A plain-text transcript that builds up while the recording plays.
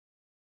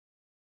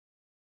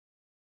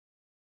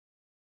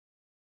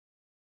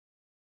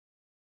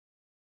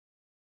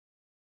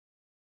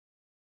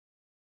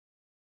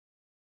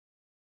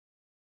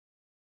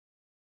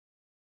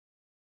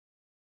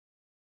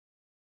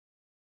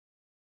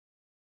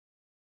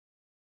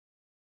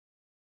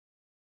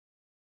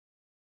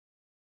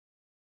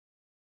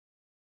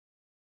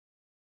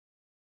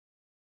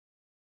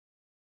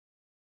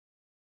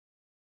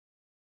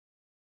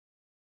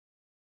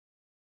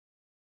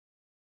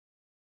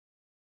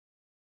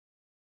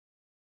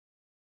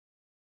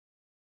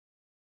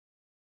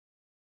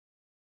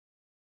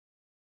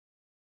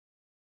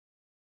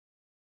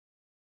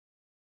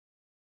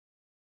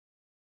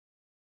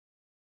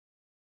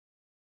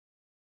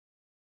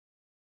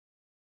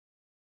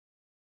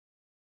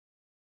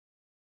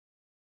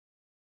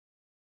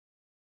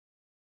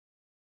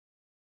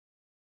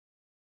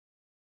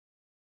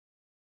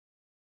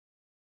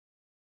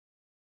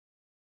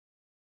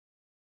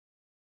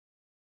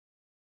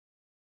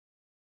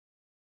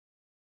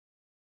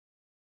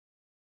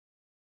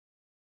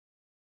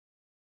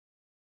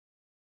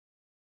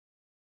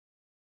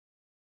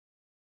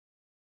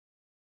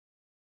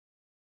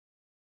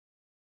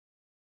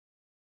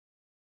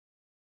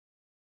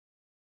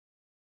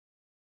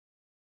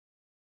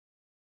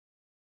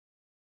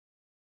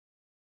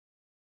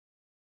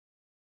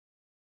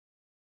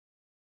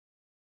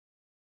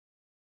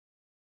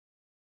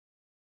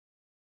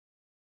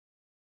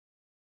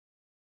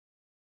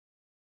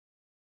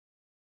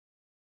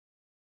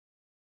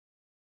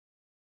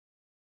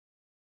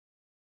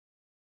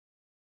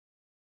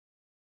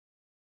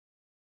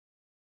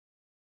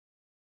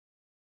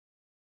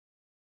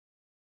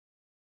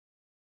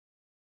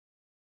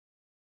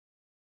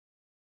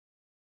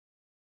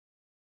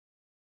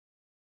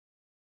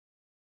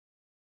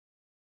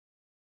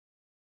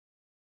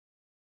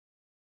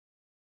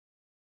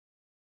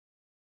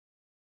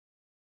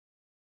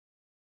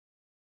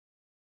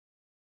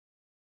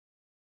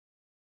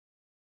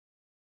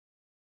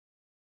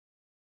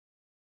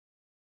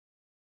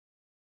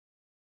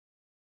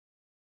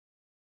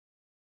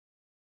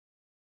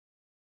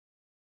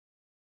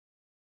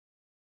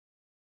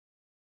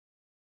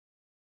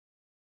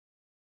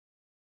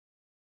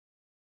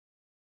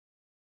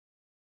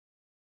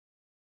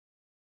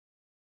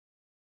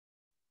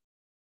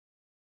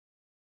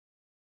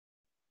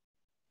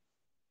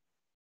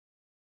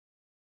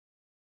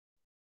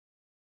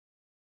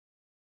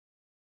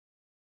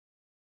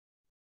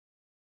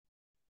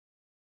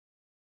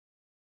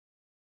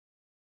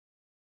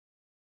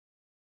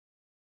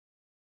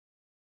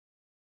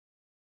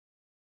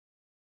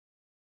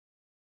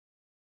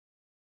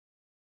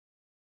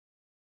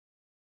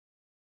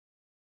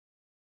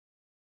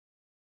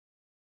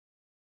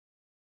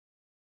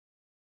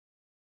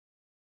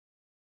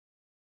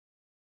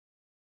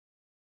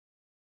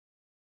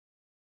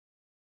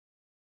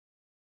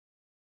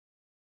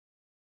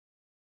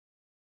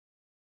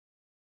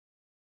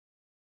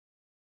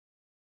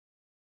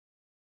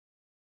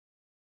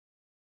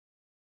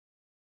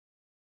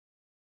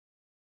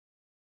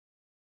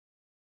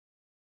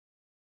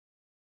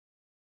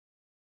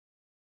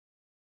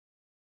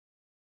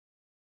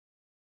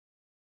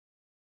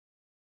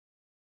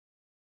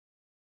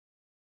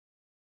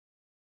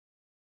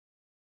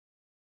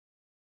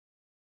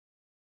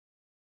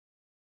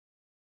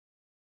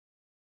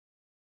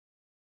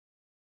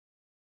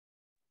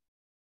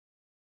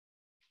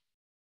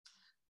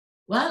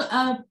Well,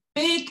 a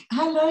big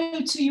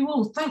hello to you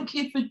all. Thank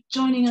you for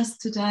joining us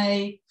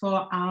today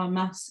for our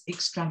Maths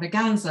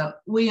Extravaganza.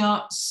 We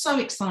are so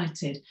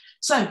excited.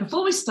 So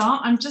before we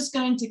start, I'm just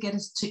going to get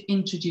us to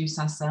introduce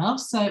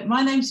ourselves. So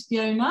my name's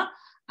Fiona,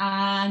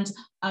 and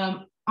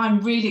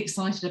I'm really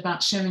excited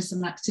about sharing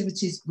some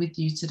activities with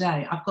you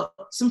today. I've got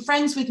some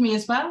friends with me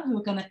as well who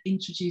are going to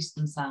introduce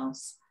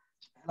themselves.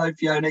 Hello,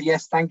 Fiona.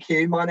 Yes, thank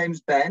you. My name's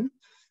Ben.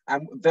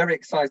 I'm very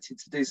excited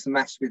to do some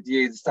maths with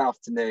you this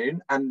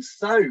afternoon. I'm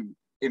so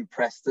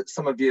impressed that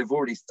some of you have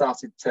already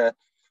started to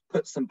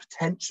put some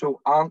potential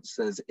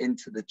answers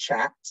into the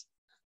chat.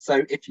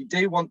 So if you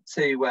do want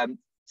to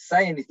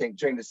say anything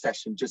during the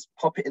session, just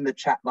pop it in the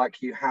chat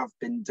like you have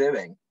been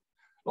doing.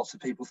 Lots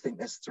of people think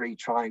there's 3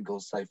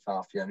 triangles so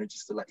far, Fiona,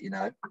 just to let you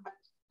know.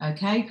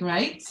 Okay,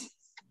 great.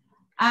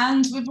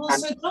 And we've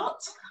also got...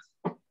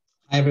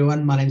 Hi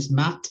everyone, my name's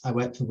Matt. I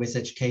work for Whizz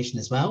Education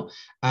as well.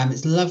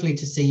 It's lovely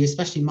to see you,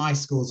 especially my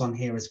school's on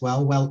here as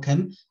well.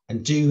 Welcome,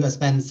 and do, as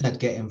Ben said,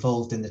 get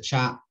involved in the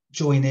chat,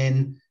 join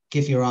in,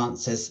 give your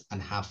answers and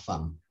have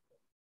fun.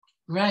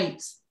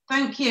 Great,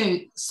 thank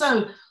you.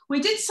 So we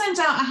did send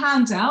out a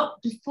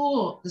handout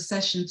before the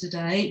session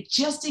today,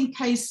 just in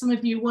case some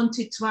of you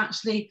wanted to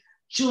actually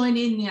join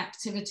in the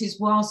activities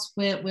whilst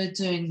we're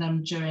doing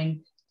them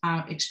during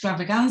our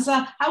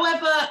extravaganza.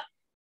 However,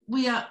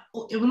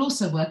 it will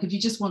also work if you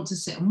just want to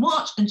sit and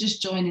watch and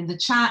just join in the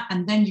chat,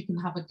 and then you can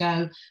have a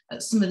go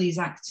at some of these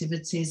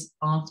activities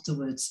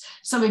afterwards.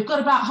 So we've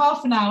got about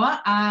half an hour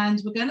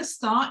and we're going to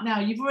start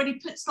now. You've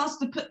already started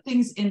to put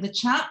things in the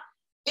chat.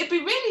 It'd be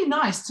really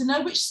nice to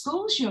know which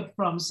schools you're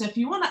from. So if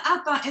you want to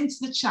add that into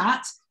the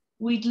chat,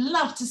 we'd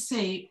love to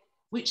see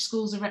which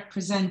schools are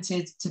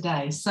represented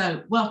today.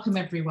 So welcome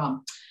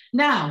everyone.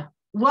 Now,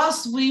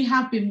 whilst we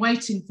have been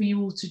waiting for you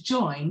all to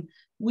join,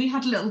 we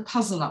had a little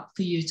puzzle up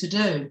for you to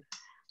do.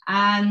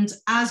 And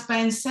as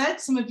Ben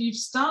said, some of you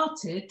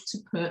started to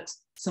put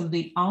some of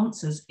the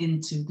answers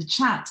into the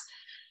chat.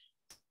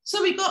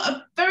 So we've got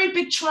a very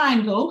big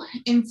triangle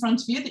in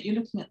front of you that you're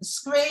looking at the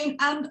screen.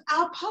 And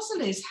our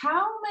puzzle is,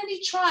 how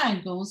many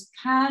triangles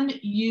can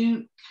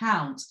you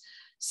count?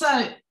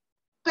 So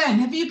Ben,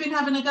 have you been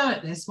having a go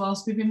at this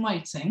whilst we've been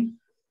waiting?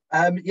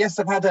 Yes,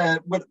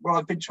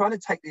 I've been trying to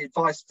take the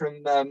advice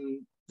from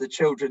the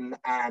children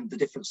and the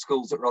different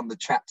schools that are on the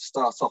chat to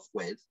start off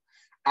with.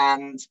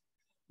 And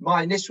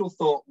my initial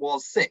thought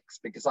was 6,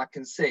 because I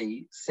can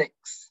see 6.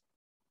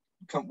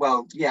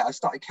 Well, yeah, I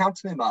started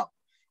counting them up.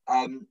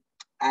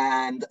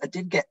 And I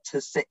did get to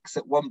 6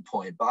 at one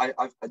point, but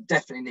I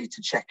definitely need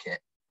to check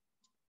it.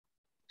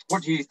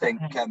 What do you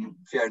think,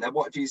 Fiona?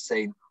 What have you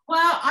seen?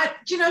 Well,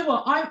 do you know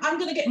what? I'm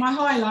going to get my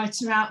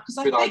highlighter out, because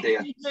I think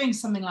if you're doing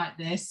something like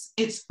this,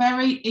 it's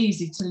very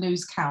easy to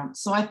lose count.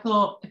 So I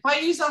thought, if I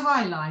use a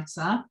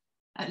highlighter,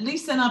 at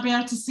least then I'll be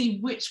able to see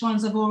which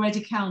ones I've already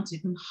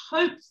counted and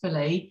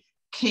hopefully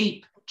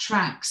keep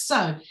track.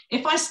 So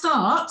if I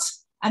start,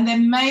 and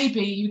then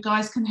maybe you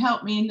guys can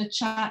help me in the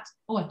chat.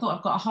 Oh, I thought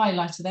I've got a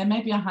highlighter there.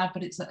 Maybe I have,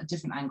 but it's at a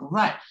different angle.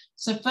 Right.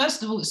 So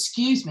first of all,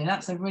 excuse me,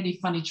 that's a really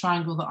funny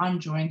triangle that I'm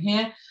drawing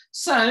here.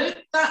 So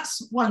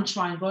that's one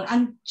triangle.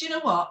 And do you know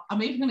what?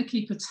 I'm even going to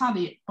keep a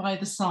tally by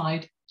the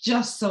side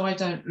just so I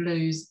don't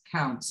lose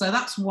count. So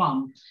that's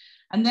 1.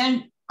 And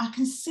then I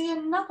can see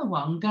another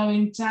one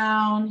going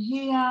down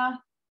here.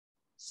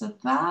 So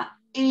that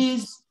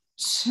is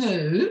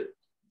 2.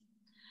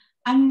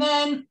 And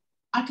then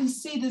I can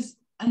see there's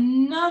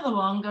another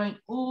one going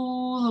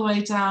all the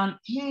way down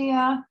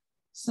here.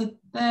 So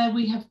there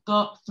we have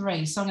got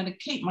 3. So I'm going to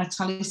keep my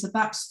tally. So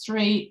that's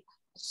 3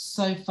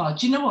 so far.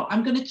 Do you know what?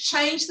 I'm going to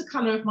change the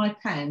colour of my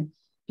pen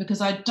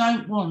because I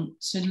don't want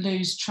to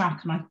lose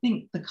track. And I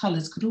think the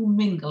colours could all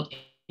mingle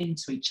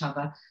into each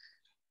other.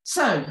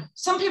 So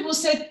some people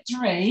said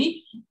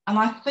 3, and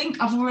I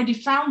think I've already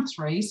found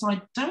 3. So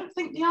I don't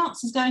think the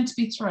answer is going to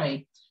be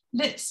 3.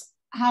 Let's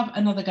have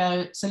another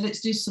go. So let's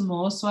do some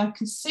more. So I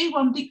can see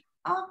one the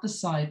other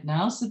side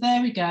now. So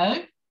there we go.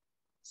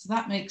 So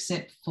that makes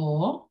it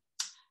 4.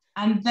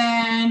 And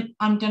then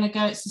I'm going to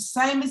go, it's the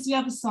same as the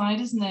other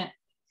side, isn't it?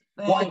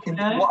 What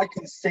I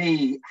can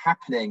see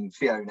happening,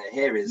 Fiona,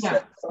 here is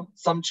that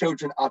some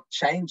children are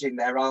changing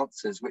their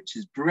answers, which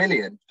is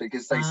brilliant,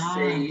 because they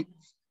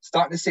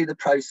starting to see the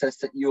process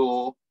that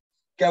you're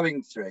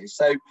going through.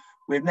 So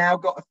we've now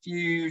got a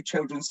few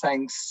children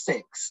saying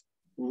 6.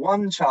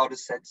 One child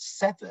has said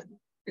 7,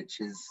 which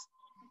is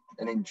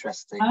an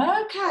interesting.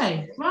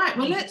 Okay, right.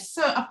 Well,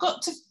 so I've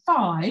got to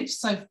 5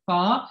 so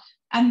far,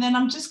 and then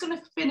I'm just going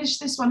to finish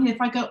this one here.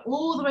 If I go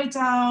all the way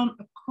down,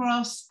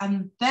 across,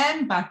 and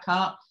then back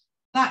up,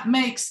 that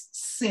makes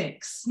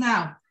 6.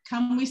 Now,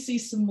 can we see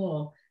some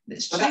more?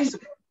 Let's change.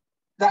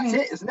 That's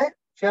it, isn't it,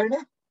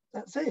 Fiona?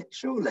 That's it,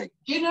 surely.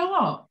 Do you know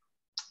what?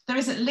 There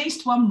is at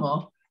least one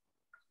more,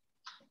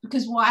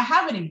 because what I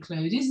haven't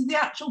included is the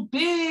actual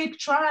big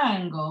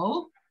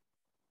triangle.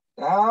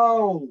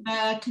 Oh,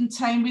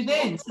 contained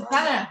within. So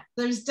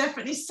there's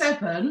definitely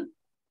 7.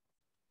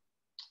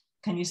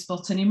 Can you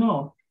spot any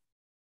more?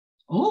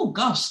 Oh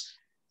gosh,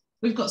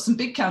 we've got some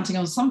big counting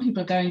on. Some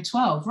people are going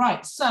 12.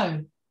 Right,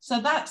 so So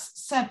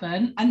that's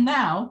 7. And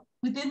now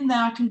within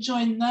there, I can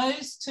join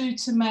those 2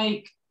 to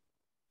make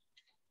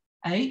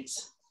 8.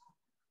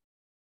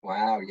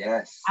 Wow,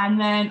 yes. And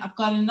then I've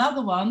got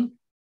another one.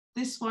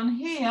 This one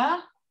here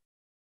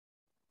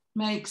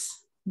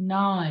makes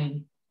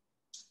 9.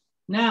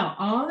 Now,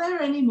 are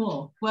there any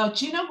more? Well,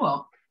 do you know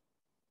what?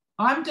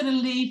 I'm going to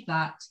leave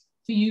that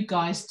for you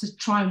guys to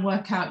try and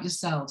work out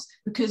yourselves,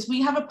 because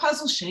we have a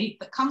puzzle sheet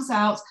that comes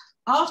out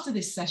after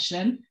this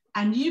session,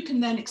 and you can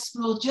then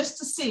explore just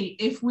to see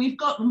if we've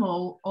got them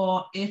all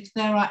or if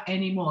there are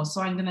any more.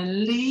 So I'm going to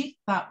leave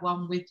that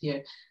one with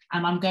you,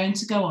 and I'm going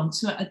to go on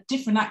to a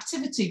different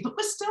activity, but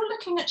we're still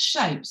looking at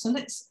shape. So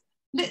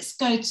let's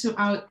go to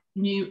our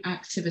new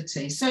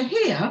activity. So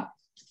here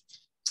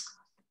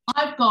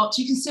I've got,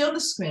 you can see on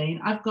the screen,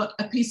 I've got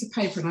a piece of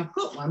paper, and I've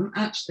got one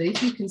actually,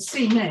 if you can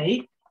see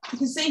me, you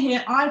can see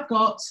here, I've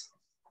got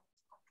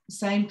the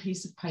same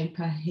piece of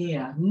paper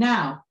here.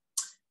 Now,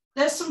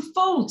 there's some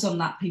folds on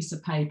that piece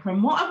of paper,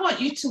 and what I want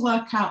you to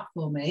work out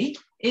for me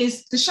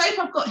is the shape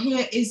I've got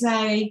here is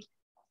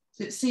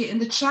let's see it in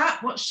the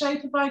chat. What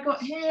shape have I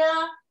got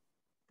here?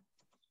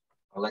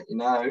 I'll let you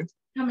know.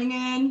 Coming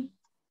in.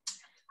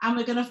 And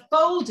we're going to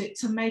fold it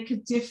to make a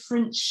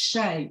different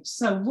shape.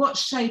 So what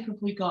shape have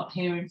we got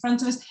here in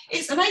front of us?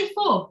 It's an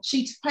A4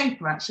 sheet of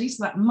paper, actually,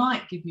 so that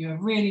might give you a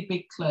really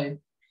big clue.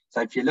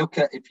 So if you look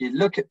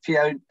at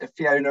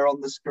Fiona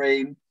on the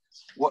screen,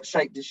 what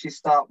shape does she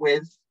start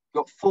with?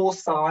 Got 4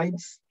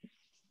 sides.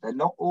 They're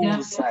not all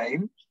the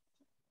same.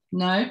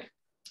 No.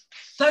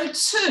 Though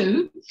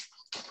 2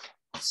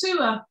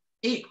 are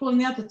equal and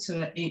the other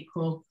 2 are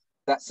equal.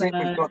 That's so,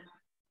 it.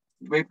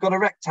 We've got a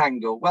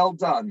rectangle. Well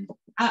done.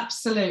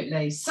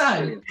 Absolutely. So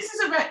brilliant. This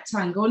is a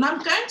rectangle, and I'm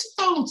going to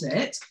fold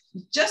it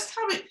just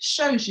how it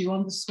shows you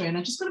on the screen.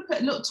 I'm just going to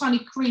put a little tiny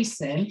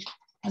crease in,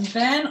 and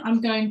then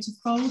I'm going to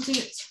fold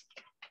it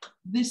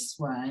this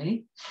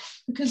way,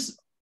 because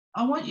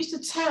I want you to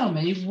tell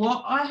me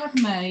what I have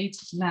made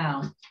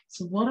now.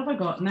 So what have I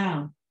got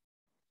now?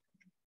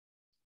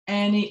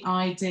 Any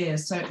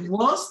ideas? So it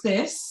was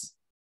this,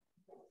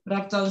 but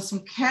I've done some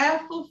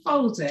careful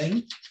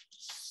folding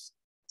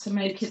to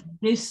make it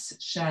this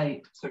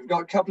shape. So we've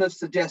got a couple of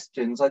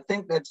suggestions. I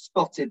think they've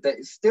spotted that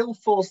it's still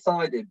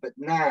 4-sided, but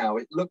now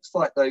it looks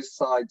like those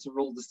sides are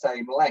all the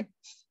same length.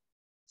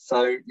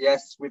 So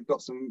yes, we've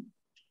got some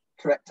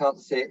correct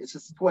answers here. It's a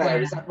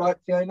square. Is that right,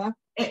 Fiona?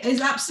 It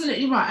is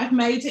absolutely right. I've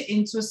made it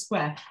into a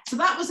square. So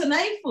that was an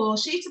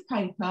A4 sheet of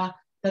paper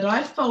that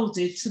I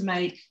folded to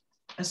make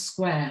a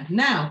square.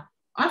 Now,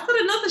 I've got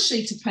another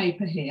sheet of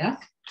paper here.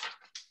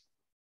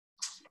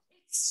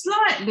 It's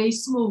slightly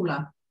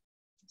smaller.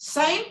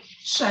 Same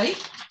shape,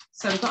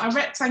 so we've got a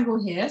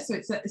rectangle here, so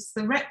it's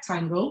the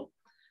rectangle,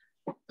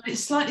 but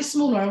it's slightly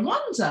smaller. I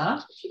wonder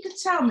if you could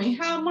tell me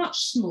how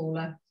much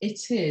smaller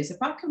it is. If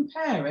I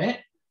compare it,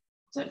 I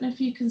don't know if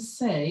you can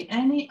see,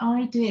 any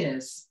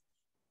ideas?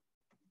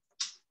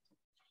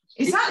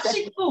 It's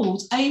actually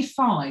called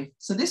A5.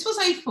 So this was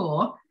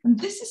A4, and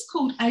this is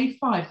called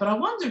A5, but I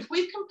wonder if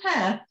we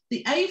compare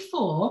the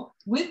A4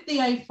 with the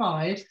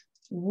A5,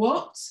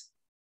 what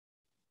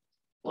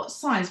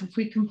size if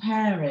we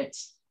compare it?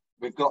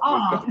 We've got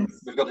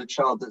a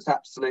child that's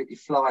absolutely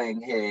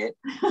flying here.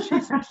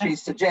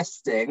 She's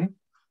suggesting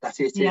that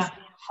it is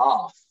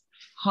half.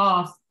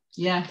 Half,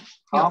 yeah.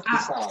 Half You're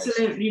the size.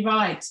 Absolutely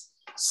right.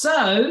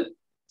 So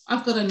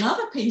I've got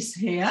another piece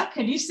here.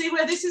 Can you see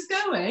where this is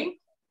going?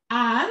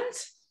 And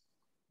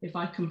if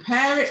I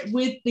compare it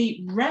with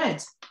the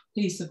red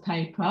piece of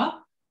paper,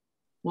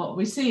 what are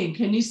we seeing?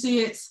 Can you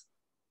see it's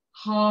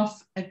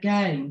half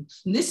again?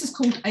 And this is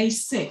called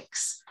A6.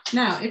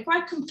 Now, if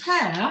I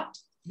compare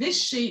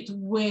this sheet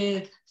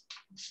with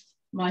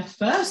my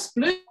first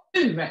blue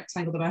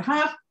rectangle that I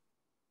have,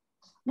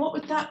 what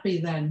would that be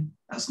then?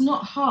 That's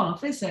not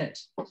half, is it?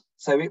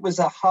 So it was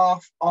a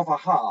half of a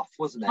half,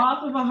 wasn't it?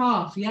 Half of a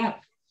half, yeah.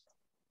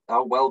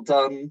 Oh, well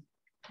done.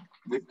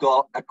 We've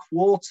got a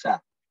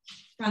quarter.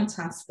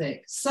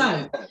 Fantastic.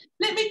 So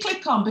let me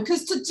click on,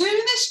 because to do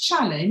this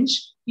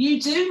challenge,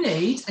 you do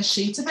need a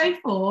sheet of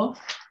A4,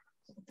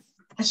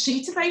 a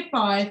sheet of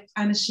A5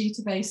 and a sheet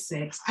of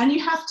A6, and you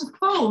have to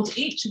fold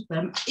each of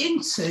them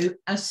into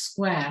a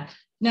square.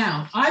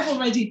 Now, I've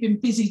already been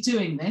busy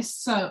doing this,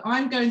 so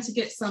I'm going to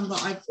get some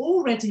that I've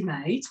already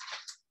made,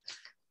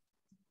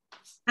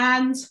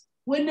 and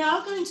we're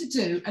now going to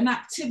do an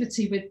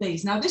activity with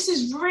these. Now, this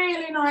is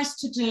really nice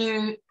to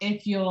do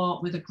if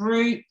you're with a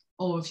group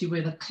or if you're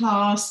with a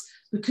class,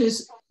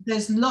 because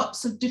there's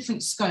lots of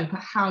different scope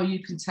at how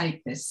you can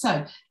take this.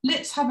 So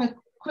let's have a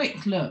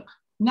quick look.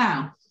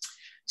 Now,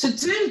 to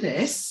do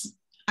this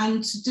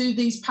and to do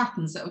these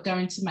patterns that we're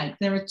going to make,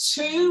 there are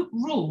 2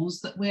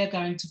 rules that we're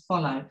going to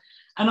follow.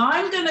 And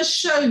I'm going to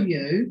show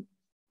you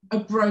a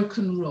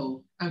broken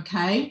rule,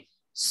 okay?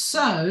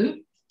 So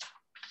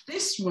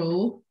this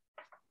rule,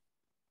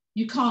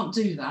 you can't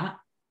do that.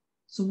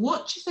 So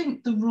what do you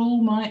think the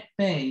rule might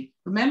be?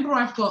 Remember,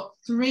 I've got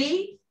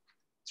three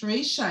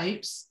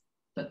shapes,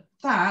 but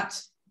that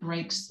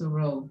breaks the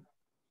rule.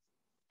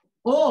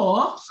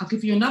 Or I'll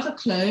give you another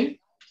clue.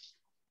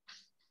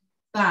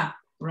 that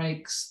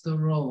breaks the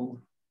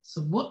rule.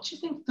 So what do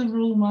you think the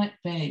rule might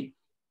be?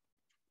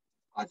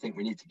 I think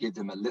we need to give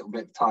them a little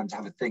bit of time to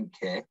have a think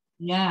here.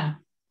 Yeah.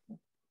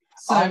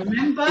 So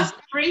remember,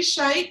 3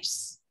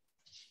 shapes,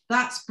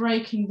 that's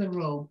breaking the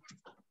rule.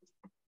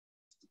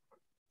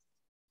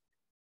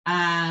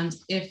 And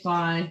if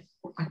I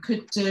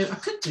could do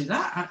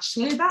that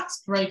actually,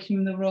 that's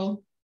breaking the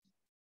rule.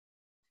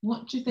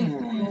 What do you think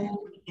the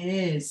rule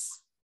is?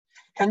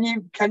 Can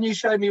you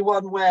show me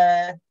one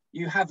where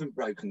you haven't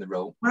broken the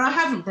rule? Where I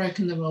haven't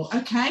broken the rule,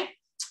 okay.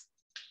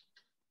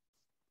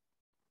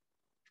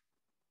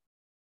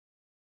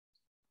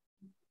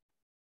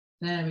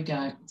 There we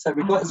go. So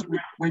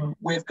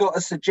we've got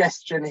a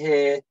suggestion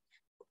here.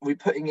 We're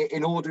putting it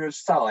in order of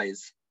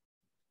size.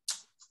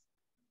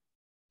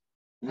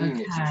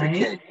 Okay. It's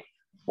tricky.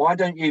 Why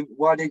don't you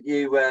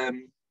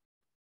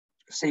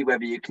see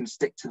whether you can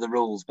stick to the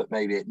rules, but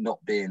maybe it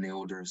not be in the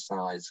order of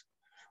size?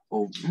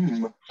 Or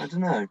I don't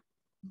know.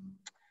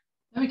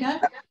 There we go.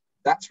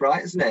 That's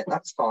right, isn't it?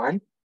 That's fine.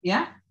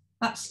 Yeah,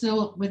 that's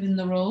still within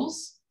the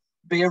rules.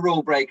 Be a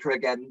rule breaker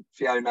again,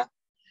 Fiona.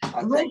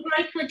 Rule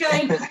breaker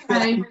again.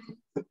 Okay.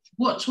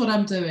 Watch what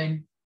I'm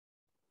doing.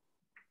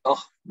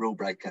 Oh, rule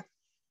breaker.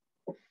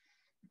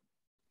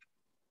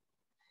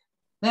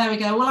 There we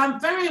go. Well, I'm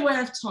very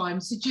aware of time.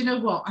 So do you know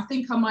what? I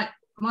think I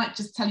might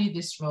just tell you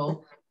this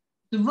rule.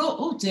 The rule,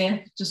 oh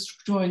dear, just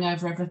drawing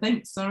over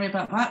everything. Sorry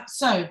about that.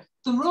 So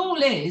the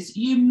rule is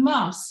you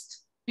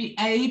must be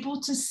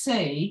able to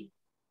see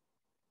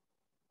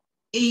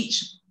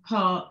each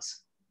part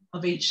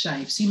of each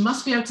shape. So you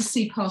must be able to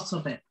see part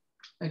of it.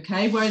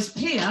 Okay, whereas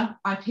here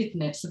I've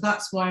hidden it, so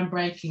that's why I'm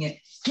breaking it.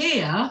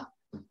 Here,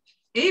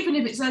 even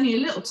if it's only a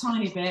little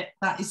tiny bit,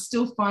 that is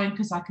still fine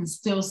because I can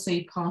still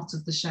see part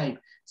of the shape.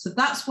 So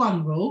that's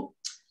one rule.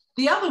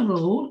 The other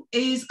rule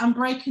is I'm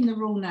breaking the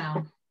rule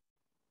now.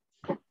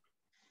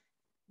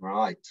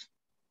 Right.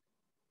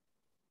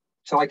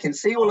 So I can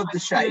see all of the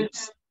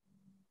shapes.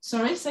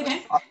 Sorry, say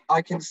again.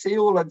 I can see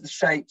all of the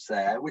shapes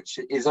there, which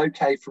is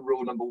okay for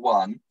rule number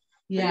 1.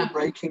 Yeah. But you're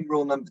breaking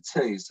rule number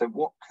 2. So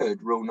what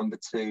could rule number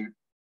 2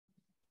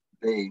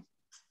 be?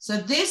 So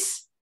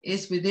this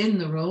is within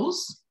the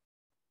rules.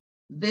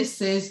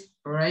 This is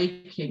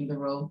breaking the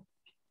rule.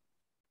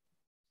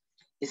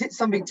 Is it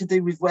something to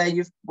do with where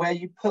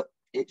you put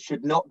it?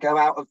 Should not go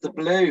out of the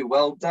blue.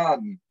 Well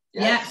done.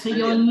 Yes, yeah, so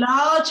brilliant. Your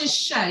largest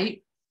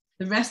shape,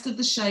 the rest of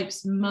the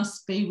shapes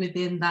must be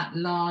within that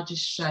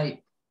largest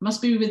shape.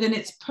 Must be within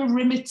its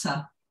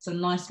perimeter. It's a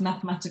nice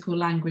mathematical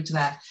language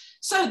there.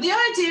 So the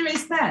idea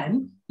is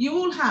then you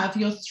all have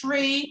your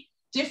 3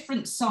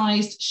 different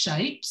sized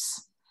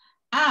shapes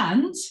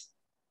and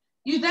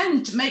you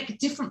then make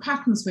different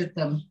patterns with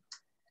them.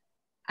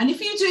 And if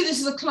you do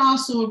this as a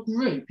class or a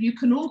group, you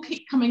can all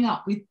keep coming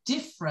up with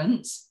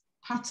different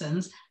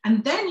patterns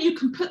and then you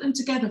can put them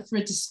together for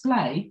a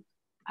display.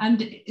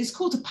 And it's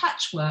called a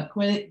patchwork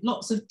where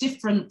lots of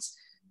different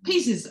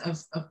pieces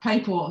of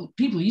paper,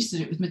 people used to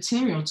do it with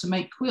material to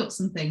make quilts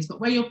and things, but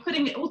where you're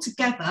putting it all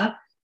together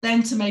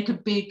then to make a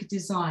big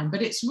design.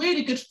 But it's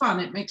really good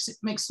fun. It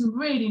makes some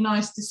really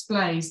nice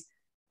displays.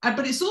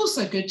 But it's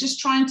also good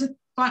just trying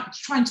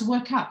to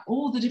work out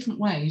all the different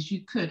ways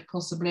you could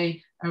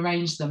possibly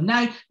arrange them.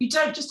 Now, you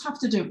don't just have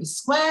to do it with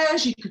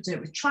squares, you could do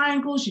it with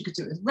triangles, you could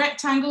do it with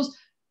rectangles,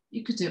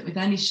 you could do it with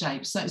any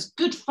shape. So it's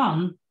good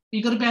fun.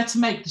 You've got to be able to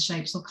make the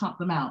shapes or cut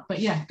them out. But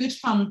yeah, good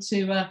fun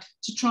to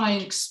try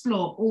and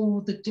explore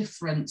all the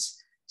different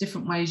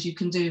ways you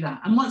can do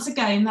that. And once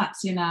again,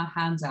 that's in our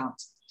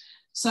handout.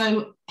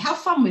 So have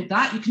fun with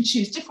that. You can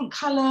choose different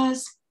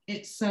colours.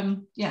 It's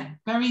yeah,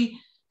 very,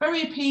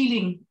 very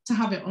appealing to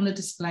have it on a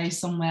display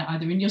somewhere,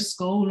 either in your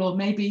school or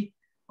maybe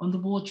on the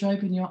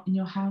wardrobe in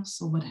your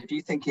house or whatever. Do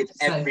you think if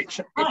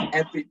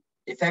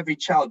every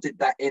child did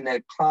that in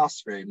a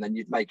classroom, then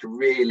you'd make a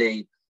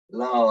really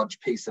large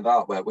piece of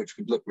artwork which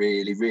would look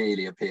really,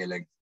 really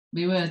appealing?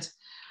 We would.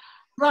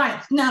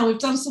 Right, now we've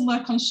done some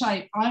work on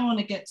shape. I want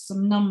to get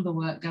some number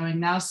work going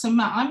now. So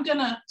Matt, I'm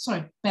gonna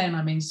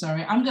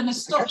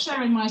stop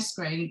sharing my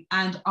screen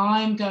and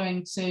I'm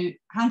going to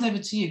hand over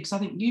to you because I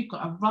think you've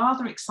got a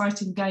rather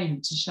exciting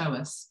game to show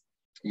us.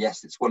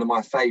 Yes, it's one of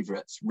my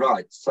favorites.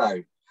 Right,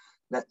 so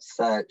let's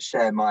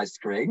share my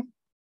screen.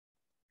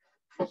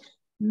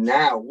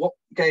 Now, what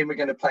game we're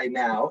going to play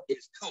now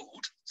is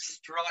called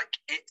Strike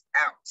It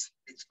Out.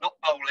 It's not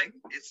bowling,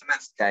 it's a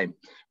maths game,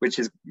 which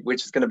is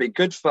going to be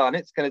good fun.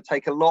 It's going to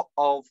take a lot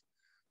of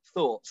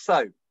thought.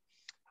 So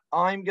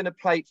I'm going to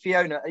play.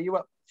 Fiona, are you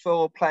up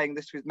for playing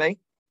this with me?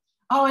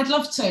 Oh, I'd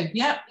love to.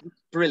 Yep.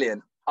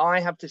 Brilliant.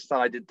 I have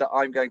decided that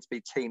I'm going to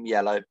be Team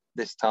Yellow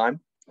this time.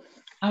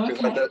 Oh,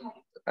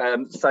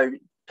 okay. So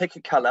pick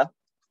a colour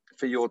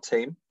for your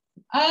team.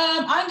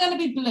 I'm going to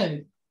be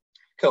blue.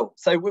 Cool.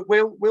 So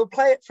we'll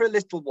play it for a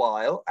little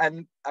while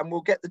and we'll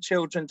get the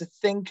children to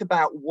think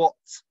about what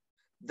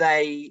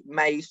they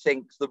may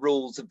think the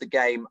rules of the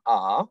game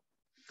are.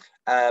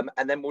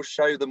 And then we'll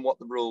show them what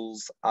the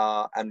rules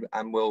are and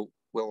we'll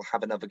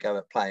have another go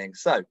at playing.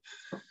 So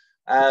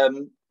let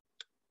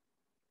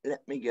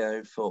me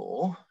go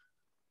for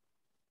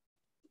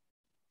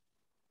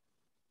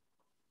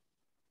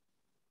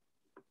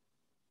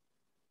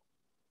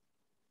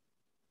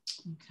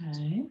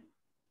Okay.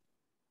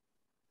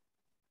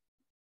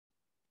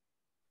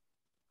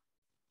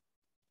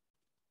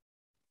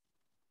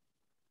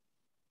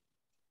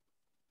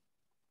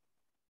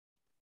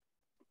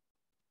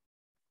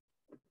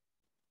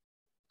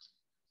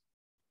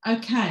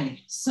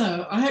 Okay,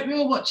 so I hope you're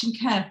all watching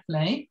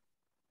carefully,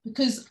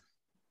 because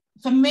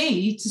for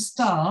me to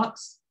start,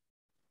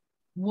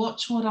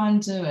 watch what I'm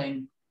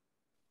doing.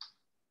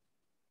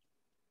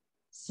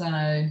 So,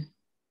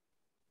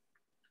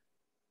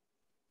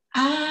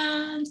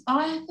 and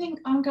I think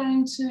I'm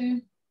going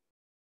to,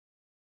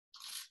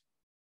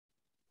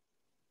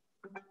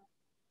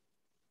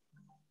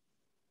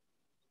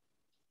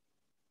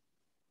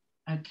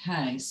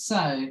 okay,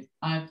 so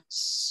I've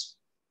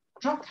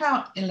struck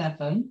out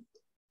 11,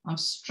 I've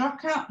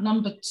struck out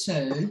number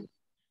 2,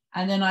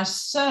 and then I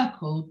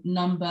circled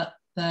number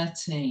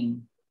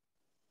 13.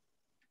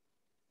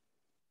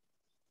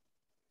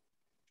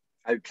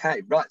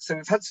 Okay, right. So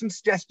we've had some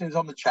suggestions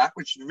on the chat,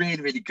 which is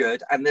really, really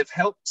good. And they've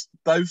helped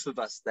both of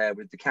us there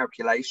with the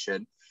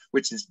calculation,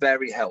 which is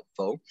very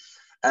helpful.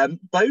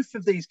 Both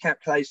of these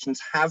calculations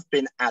have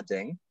been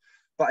adding,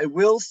 but I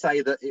will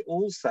say that it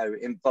also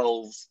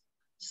involves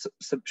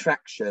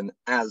subtraction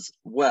as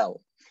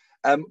well.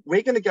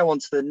 We're going to go on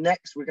to the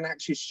next. We're going to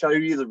actually show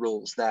you the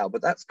rules now,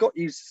 but that's got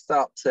you to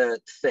start to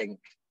think.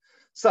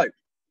 So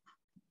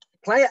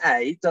player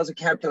A does a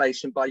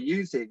calculation by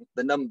using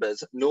the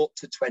numbers 0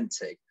 to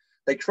 20.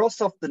 They cross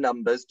off the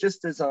numbers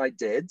just as I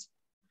did,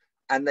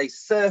 and they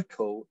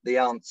circle the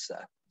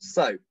answer.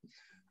 So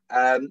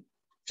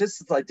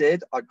just as I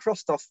did, I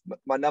crossed off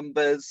my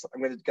numbers.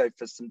 I'm going to go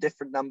for some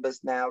different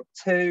numbers now,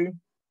 2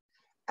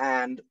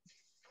 and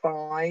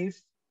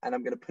 5, and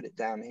I'm going to put it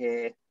down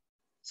here,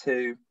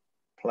 2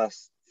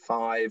 plus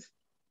 5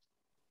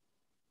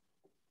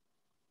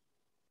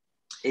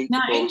 equals.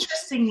 Now,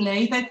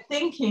 interestingly, they're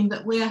thinking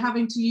that we are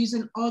having to use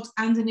an odd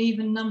and an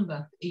even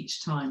number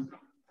each time.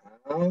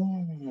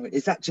 Oh,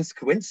 is that just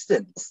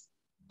coincidence?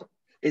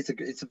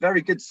 It's a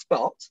very good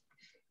spot.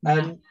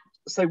 Yeah.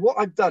 So what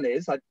I've done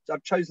is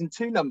I've chosen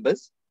 2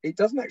 numbers. It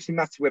doesn't actually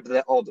matter whether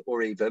they're odd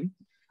or even.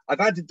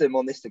 I've added them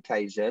on this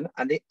occasion,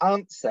 and the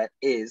answer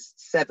is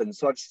 7.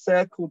 So I've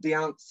circled the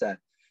answer.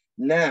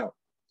 Now,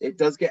 it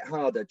does get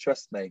harder,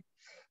 trust me.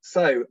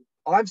 So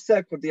I've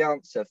circled the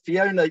answer.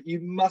 Fiona, you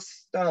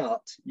must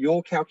start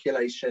your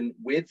calculation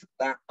with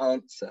that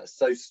answer.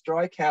 So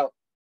strike out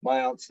my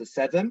answer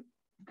 7.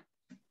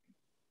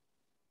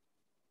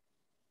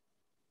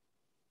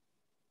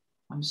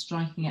 I'm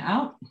striking it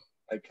out.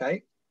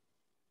 Okay.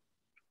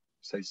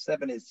 So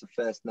 7 is the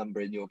first number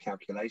in your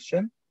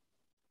calculation.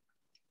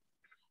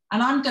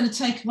 And I'm going to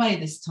take away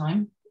this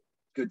time.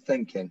 Good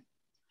thinking.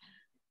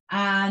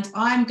 And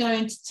I'm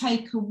going to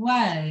take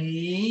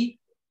away,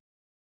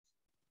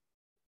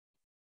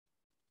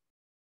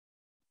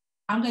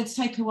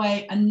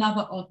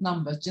 another odd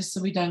number, just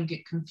so we don't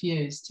get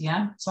confused,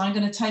 yeah? So I'm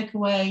going to take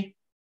away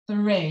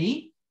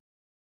 3,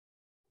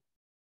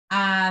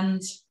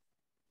 and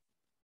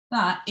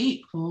that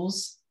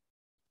equals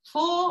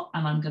 4,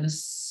 and I'm going to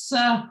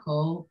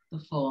circle the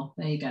 4.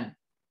 There you go.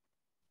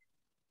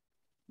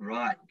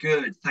 Right,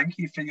 good. Thank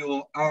you for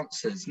your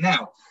answers.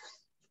 Now,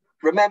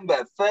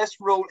 remember, first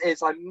rule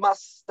is I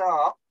must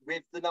start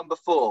with the number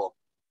 4.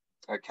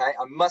 Okay,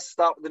 I must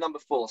start with the number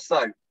 4.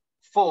 So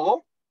 4,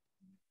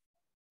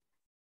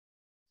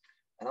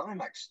 and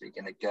I'm actually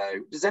going to go.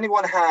 Does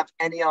anyone have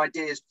any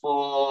ideas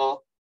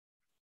for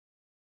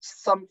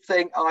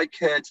something I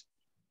could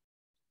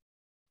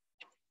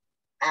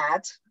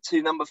add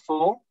to number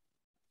 4?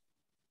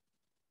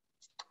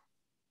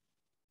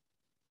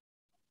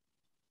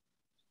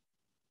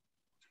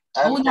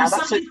 Now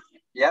that's it.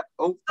 Yep.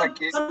 Oh, thank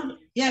you.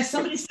 Yeah,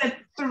 somebody said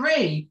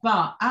 3,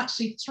 but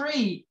actually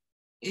 3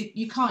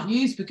 you can't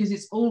use because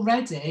it's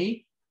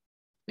already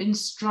been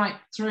struck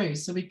through.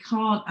 So we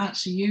can't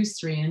actually use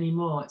 3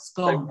 anymore. It's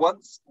gone.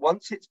 So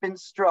once it's been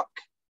struck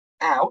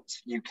out,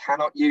 you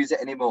cannot use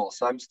it anymore.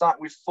 So I'm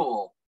starting with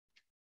 4.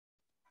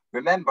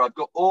 Remember, I've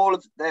got all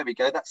of, there we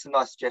go. That's a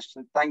nice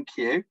suggestion. Thank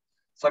you.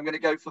 So I'm going to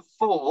go for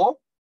 4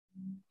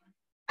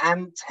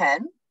 and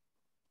 10.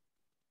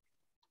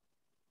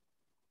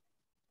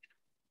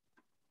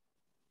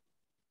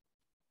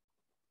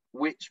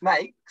 Which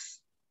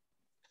makes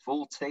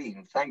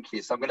 14. Thank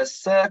you. So I'm going to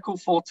circle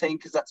 14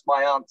 because that's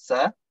my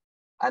answer.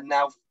 And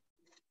now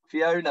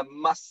Fiona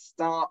must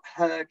start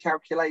her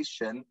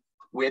calculation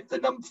with the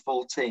number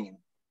 14.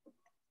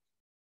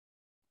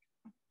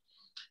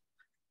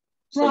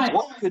 So right.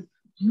 what could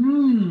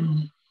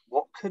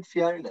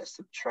Fiona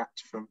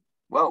subtract from?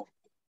 Well,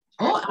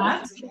 or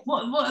add.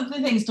 What are the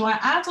things? Do I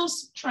add or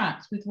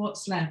subtract with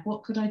what's left?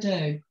 What could I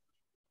do?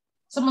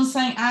 Someone's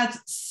saying add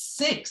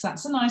 6.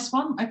 That's a nice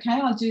one. Okay,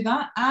 I'll do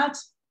that. Add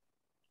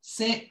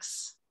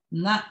 6,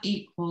 and that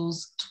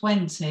equals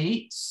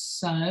 20.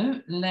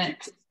 So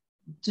let's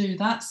do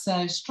that.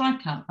 So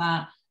strike out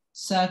that,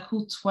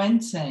 circle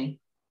 20.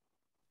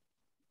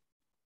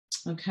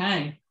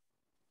 Okay.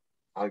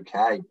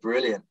 Okay,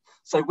 brilliant.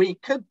 So we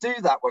could do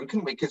that one,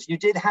 couldn't we? Because you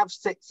did have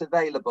 6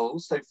 available.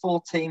 So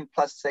 14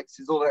 plus 6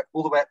 is all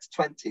the way up to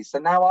 20. So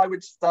now I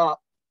would start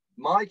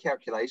my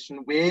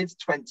calculation with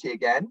 20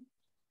 again,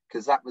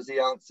 because that was the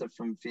answer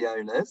from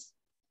Fiona's.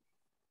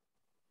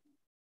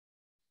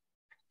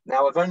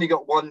 Now I've only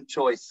got one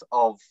choice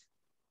of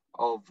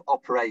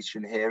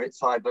operation here.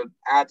 It's either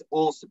add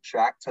or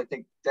subtract. I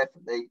think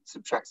definitely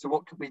subtract. So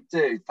what could we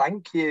do?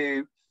 Thank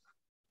you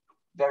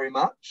very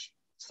much.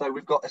 So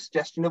we've got a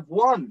suggestion of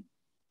 1.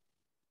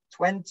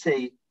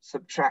 20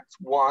 subtract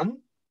 1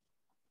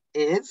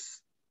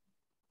 is,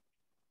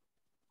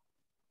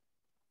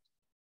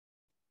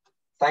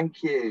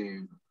 thank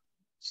you.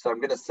 So I'm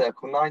going to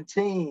circle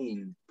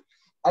 19.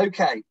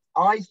 Okay,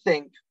 I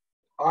think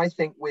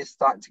we're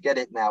starting to get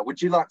it now.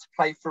 Would you like to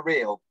play for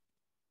real?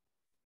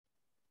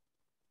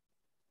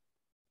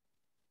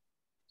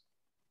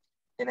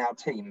 In our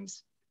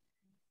teams.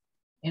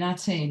 In our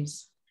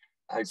teams.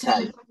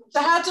 Okay.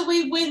 So how do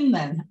we win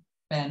then,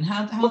 Ben?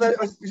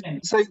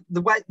 So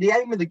the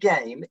aim of the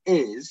game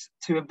is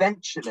to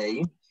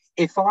eventually,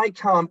 if I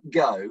can't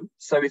go,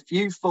 so if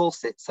you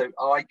force it, so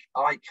I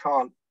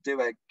can't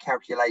do a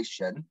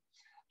calculation,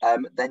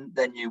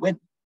 then you win.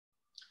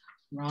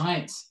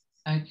 Right.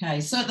 Okay.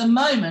 So at the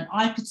moment,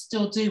 I could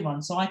still do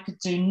one. So I could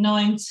do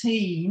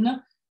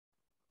 19,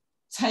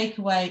 take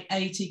away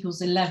 8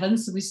 equals 11.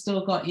 So we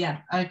still got, yeah.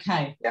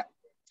 Okay. Yeah.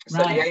 So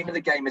right. The aim of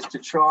the game is to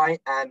try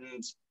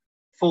and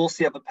force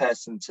the other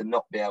person to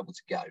not be able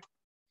to go.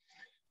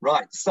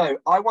 Right. So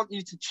I want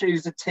you to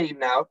choose a team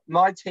now.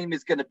 My team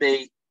is going to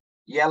be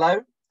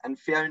yellow, and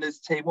Fiona's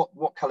team.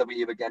 What colour were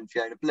you again,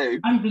 Fiona?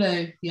 Blue. I'm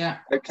blue. Yeah.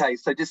 Okay.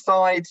 So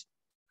decide,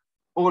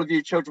 all of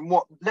you children.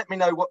 Let me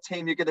know what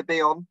team you're going to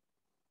be on.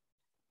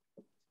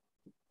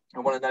 I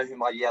want to know who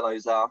my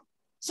yellows are.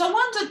 So I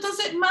wonder, does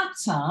it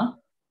matter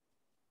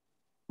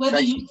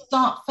whether you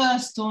start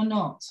first or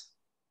not?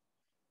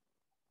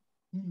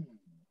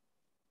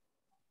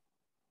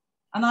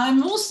 And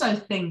I'm also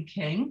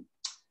thinking,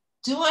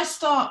 do I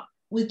start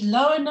with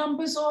lower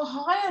numbers or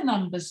higher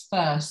numbers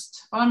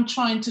first? I'm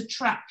trying to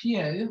trap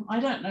you. I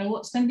don't know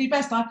what's going to be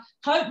best. I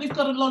hope we've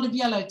got a lot of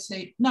blue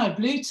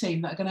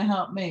team that are going to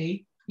help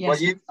me.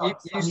 Yes, well,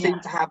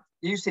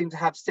 you seem to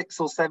have 6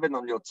 or 7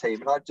 on your team,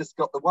 and I've just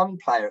got the 1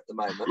 player at the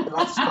moment, but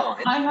that's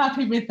fine. I'm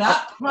happy with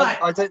that.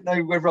 Right. I don't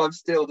know whether I've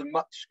still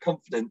much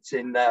confidence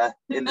in the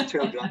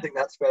children. I think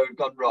that's where we've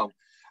gone wrong.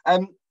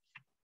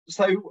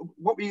 So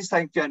what were you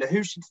saying, Fiona?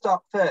 Who should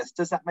start first?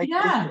 Does that make a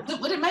difference? Yeah,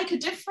 would it make a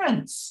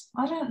difference?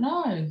 I don't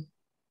know.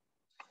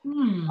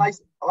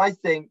 I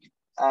think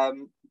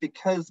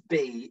because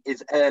B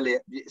is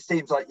earlier, it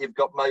seems like you've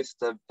got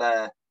most of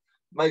the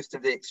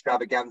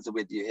extravaganza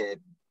with you here,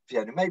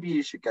 Fiona. Maybe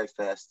you should go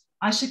first.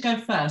 I should go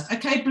first.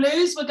 Okay,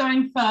 blues, we're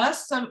going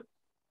first. So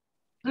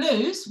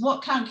blues,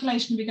 what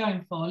calculation are we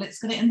going for?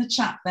 Let's get it in the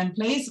chat then,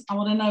 please. I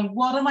want to know,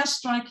 what am I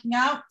striking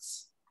out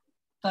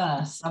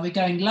first? Are we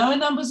going lower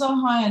numbers or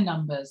higher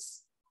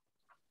numbers?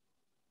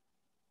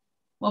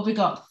 Well, we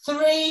got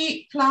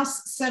 3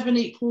 plus 7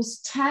 equals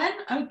 10.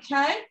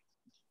 Okay.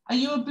 Are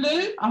you a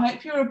blue? I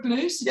hope you're a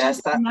blue.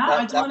 Yes,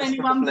 I don't want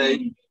anyone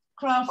being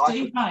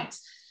crafty. Right.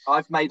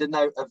 I've made a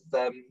note of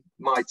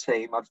my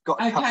team. I've got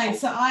a couple. Okay,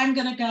 so I'm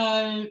going to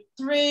go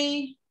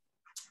 3.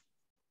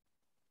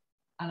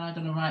 And I'm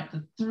going to write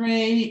the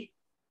 3.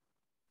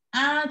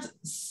 Add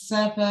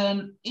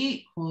 7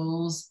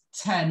 equals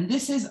 10.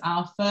 This is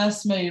our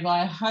first move.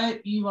 I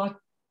hope you are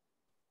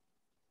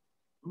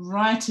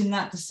right in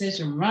that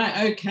decision.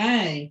 Right,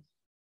 okay.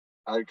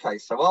 Okay,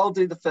 so I'll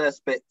do the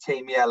first bit,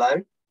 team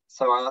yellow.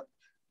 So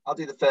I'll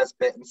do the first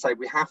bit and say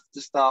we have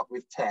to start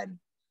with 10.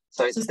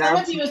 So some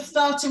of you are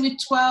starting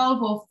with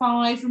 12 or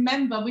 5.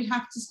 Remember, we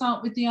have to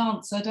start with the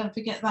answer. Don't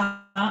forget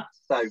that.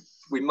 So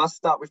we must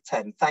start with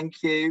 10.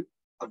 Thank you.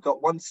 I've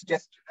got one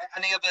suggestion.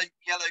 Any other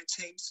yellow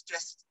team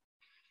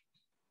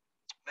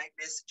make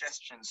me a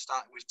suggestion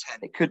starting with 10?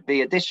 It could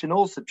be addition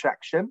or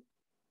subtraction.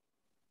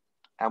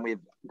 And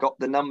we've got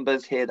the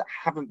numbers here that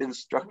haven't been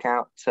struck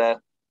out.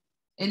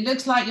 It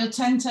looks like your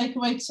 10 take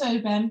away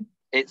 2, Ben.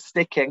 It's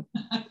sticking.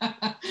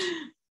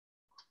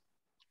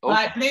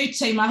 Right, blue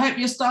team, I hope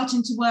you're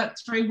starting to work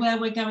through where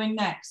we're going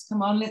next.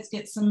 Come on, let's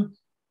get some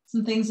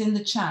things in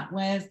the chat.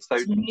 So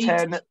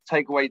 10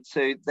 take away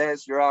 2.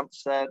 There's your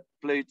answer,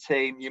 blue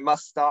team. You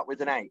must start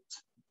with an 8.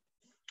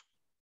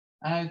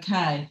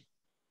 Okay.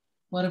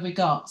 What have we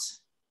got?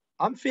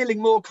 I'm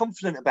feeling more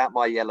confident about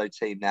my yellow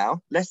team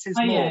now. Less is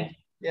more.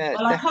 Yeah.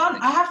 Well,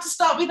 I have to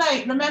start with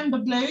 8. Remember,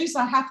 blues,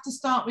 I have to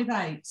start with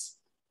 8.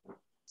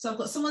 So I've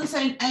got someone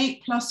saying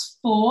 8 plus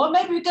 4.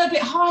 Maybe we go a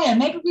bit higher.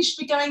 Maybe we should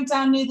be going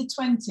down near the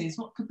 20s.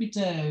 What could we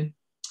do?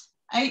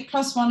 8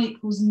 plus 1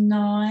 equals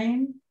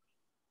 9.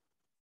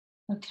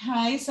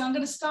 Okay, so I'm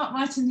going to start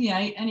writing the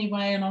 8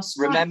 anyway, and I'll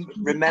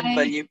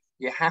remember you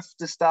have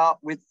to start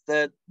with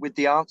the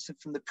answer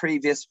from the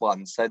previous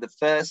one. So the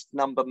first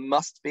number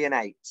must be an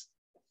 8.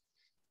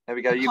 There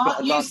we go. You've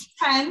got use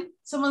 10.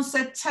 Someone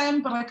said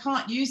 10, but I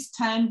can't use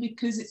 10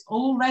 because it's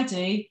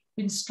already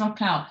been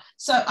struck out.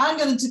 So I'm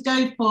going to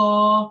go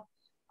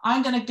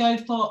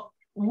for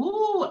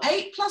Ooh,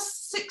 8 plus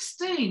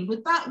 16.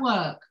 Would that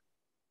work?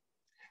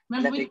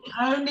 Remember, we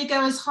can only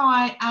go as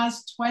high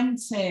as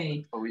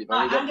 20. Oh, we've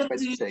only got 20. I'm going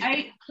to do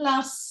 8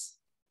 plus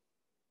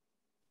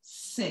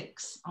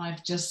 6.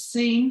 I've just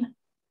seen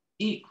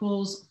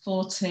equals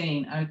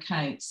 14.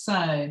 Okay,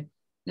 so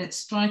let's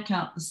strike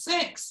out the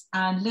 6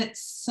 and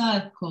let's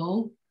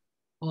circle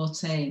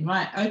 14.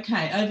 Right,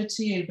 okay, over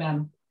to you,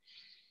 Ben.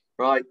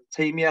 Right,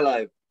 Team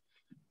Yellow.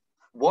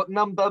 What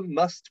number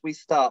must we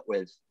start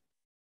with?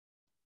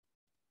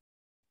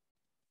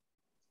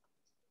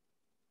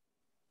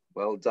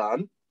 Well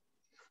done.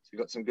 So we've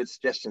got some good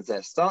suggestions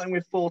there. Starting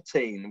with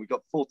 14, we've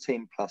got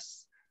 14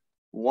 plus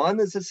 1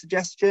 as a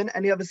suggestion.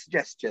 Any other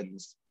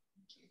suggestions?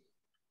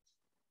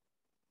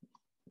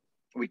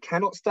 We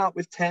cannot start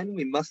with 10,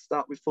 we must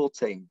start with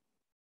 14.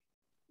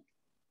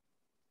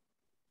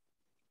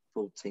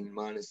 14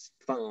 minus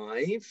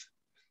 5.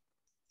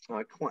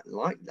 I quite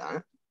like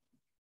that.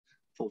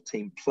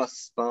 14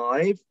 plus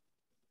 5.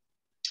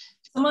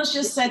 Someone's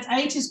just said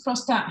 8 is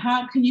crossed out.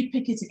 How can you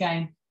pick it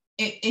again?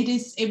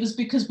 It was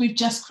because we've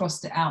just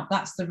crossed it out.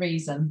 That's the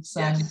reason.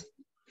 So yes.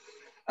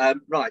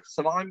 Right,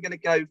 so I'm going to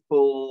go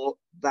for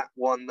that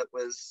one that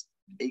was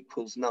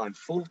equals 9.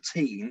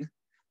 14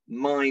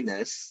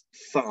 minus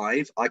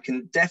 5. I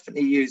can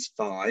definitely use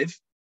 5.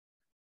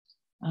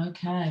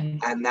 Okay.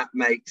 And that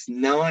makes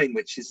 9,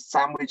 which is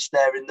sandwiched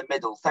there in the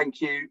middle.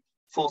 Thank you.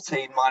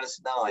 14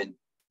 minus 9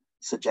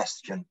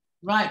 suggestion.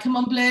 Right, come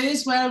on,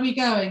 Blues. Where are we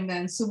going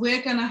then? So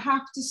we're going to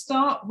have to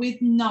start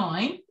with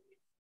 9.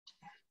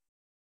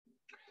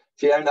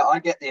 Fiona, I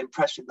get the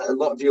impression that a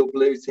lot of your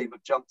blue team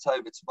have jumped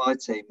over to my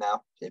team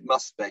now. It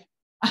must be.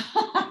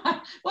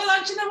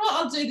 Well, do you know what?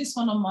 I'll do this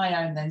one on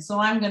my own then. So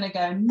I'm going to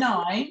go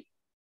 9.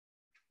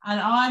 And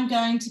I'm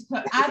going to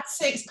put add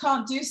 6.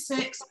 Can't do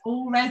 6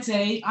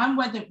 already. I'm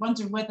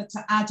wondering whether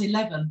to add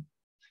 11.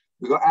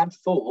 We've got add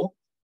 4.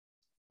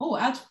 Oh,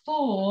 add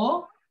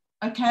 4.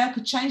 Okay, I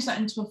could change that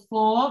into a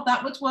 4.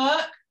 That would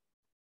work.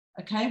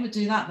 Okay, we'll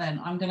do that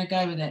then. I'm going to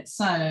go with it.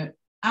 So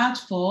add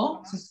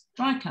 4. So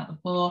strike out the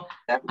 4.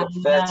 Yeah,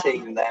 we've got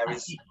 13 there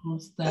is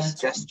a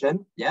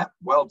suggestion. Yeah,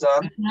 well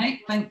done.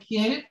 Okay, thank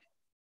you.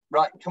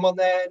 Right, come on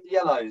then,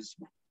 yellows.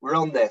 We're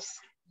on this.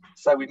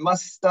 So we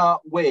must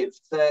start with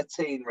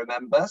 13,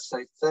 remember?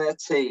 So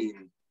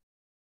 13.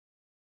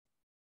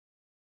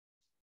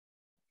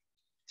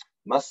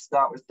 Must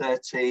start with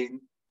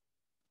 13.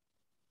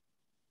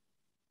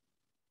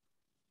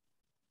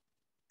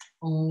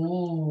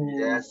 Oh.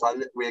 Yes,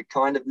 we're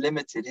kind of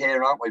limited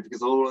here, aren't we?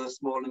 Because all of the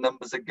smaller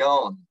numbers are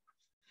gone.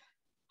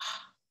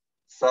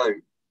 So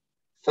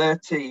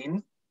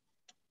 13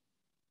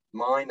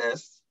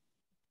 minus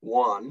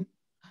 1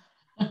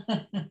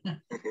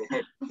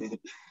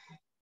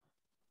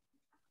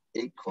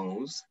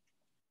 equals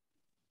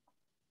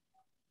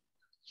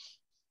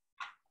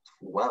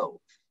 12.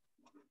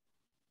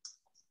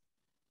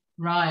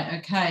 Right,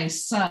 okay,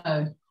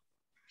 so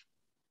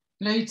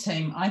blue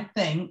team, I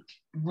think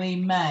we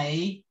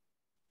may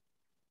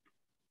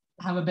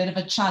have a bit of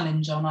a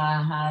challenge on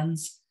our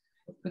hands,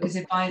 because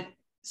if I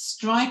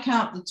strike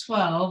out the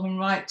 12 and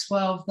write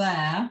 12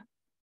 there,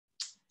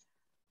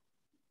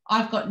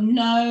 I've got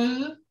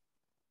no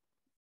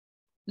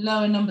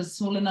lower numbers,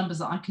 smaller numbers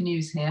that I can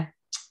use here.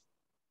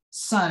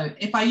 So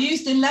if I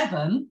used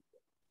 11,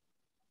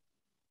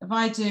 if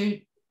I do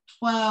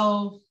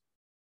 12,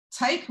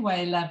 take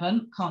away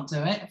 11, can't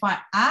do it. If I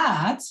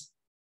add,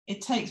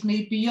 it takes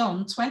me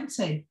beyond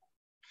 20.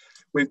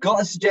 We've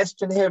got a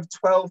suggestion here of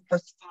 12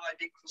 plus 5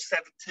 equals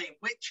 17,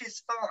 which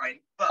is fine,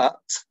 but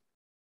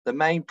the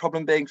main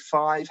problem being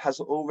 5 has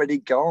already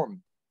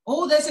gone.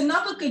 Oh, there's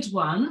another good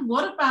one.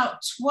 What about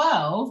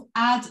 12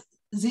 add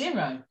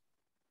 0?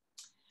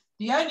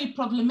 The only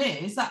problem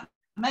is that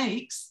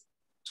makes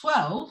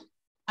 12,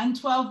 and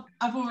 12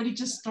 I've already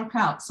just struck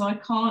out, so I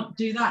can't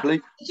do that. Blue.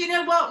 But you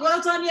know what?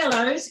 Well done,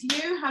 yellows.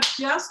 You have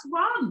just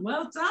won.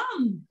 Well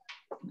done.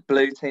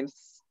 Blue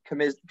team's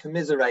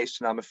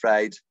commiseration, I'm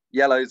afraid.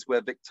 Yellows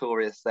were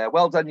victorious there.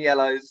 Well done,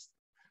 yellows.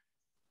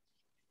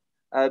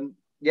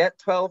 Yeah,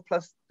 12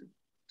 plus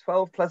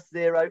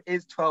 0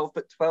 is 12,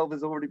 but 12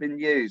 has already been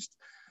used.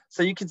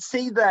 So you can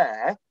see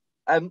there,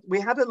 we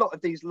had a lot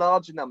of these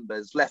larger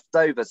numbers left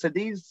over. So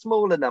these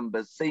smaller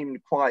numbers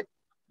seemed quite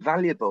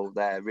valuable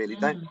there, really,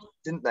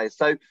 didn't they?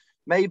 So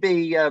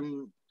maybe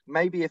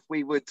if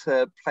we were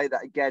to play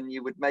that again,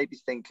 you would maybe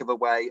think of a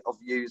way of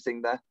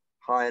using the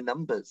higher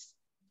numbers.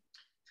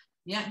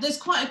 Yeah, there's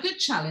quite a good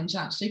challenge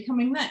actually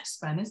coming next,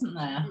 Ben, isn't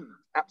there?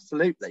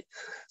 Absolutely.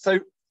 So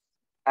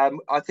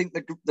I think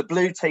the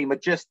blue team are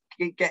just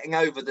getting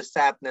over the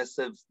sadness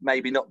of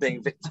maybe not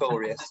being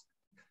victorious.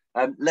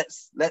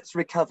 Let's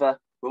recover.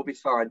 We'll be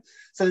fine.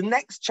 So the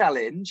next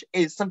challenge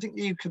is something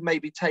that you could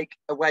maybe take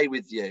away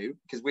with you,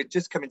 because we're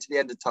just coming to the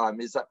end of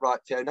time. Is that right,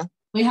 Fiona?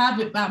 We have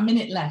about a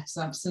minute left,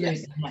 so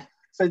absolutely. Yes. Yeah.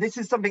 So this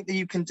is something that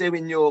you can do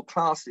in your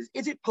classes.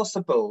 Is it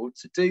possible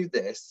to do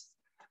this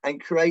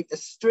and create a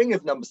string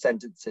of number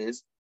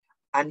sentences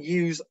and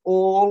use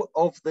all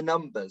of the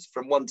numbers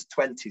from 1 to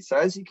 20? So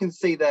as you can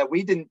see there,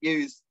 we didn't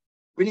use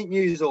we didn't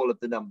use all of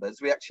the numbers.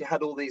 We actually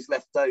had all these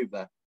left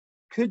over.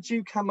 Could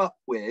you come up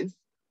with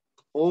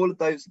all of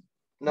those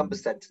number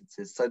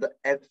sentences so that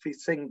every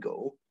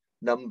single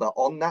number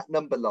on that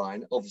number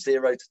line of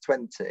 0 to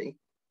 20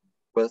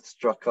 was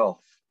struck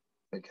off?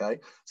 Okay,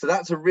 so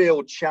that's a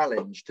real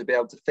challenge, to be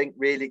able to think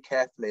really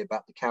carefully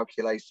about the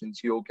calculations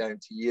you're going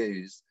to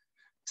use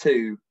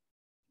to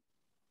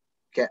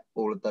get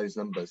all of those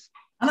numbers.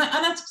 And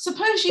I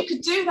suppose you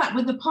could do that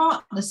with a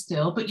partner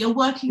still, but you're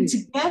working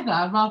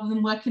together rather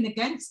than working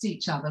against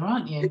each other,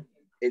 aren't you?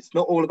 It's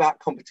not all about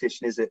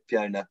competition, is it,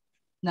 Fiona?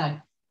 No.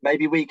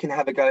 Maybe we can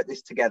have a go at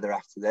this together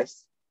after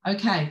this.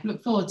 Okay,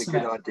 look forward to it.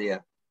 Good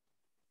idea.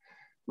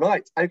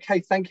 Right, okay,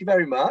 thank you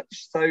very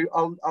much. So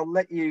I'll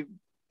let you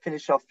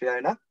finish off,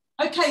 Fiona.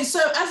 Okay, so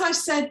as I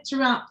said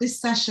throughout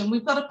this session,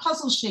 we've got a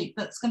puzzle sheet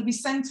that's going to be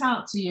sent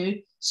out to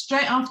you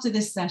straight after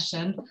this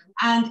session,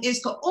 and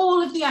it's got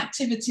all of the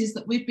activities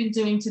that we've been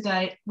doing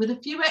today with a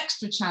few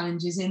extra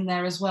challenges in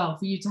there as well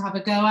for you to have a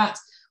go at,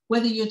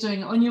 whether you're doing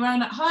it on your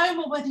own at home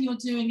or whether you're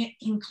doing it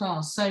in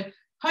class. So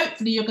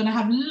hopefully you're going to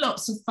have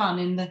lots of fun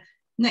in the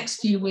next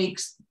few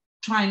weeks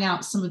trying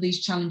out some of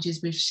these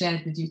challenges we've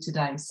shared with you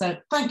today. So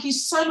thank you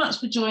so much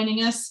for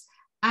joining us,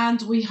 and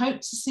we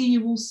hope to see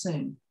you all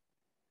soon.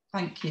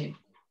 Thank you.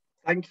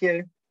 Thank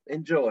you.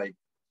 Enjoy.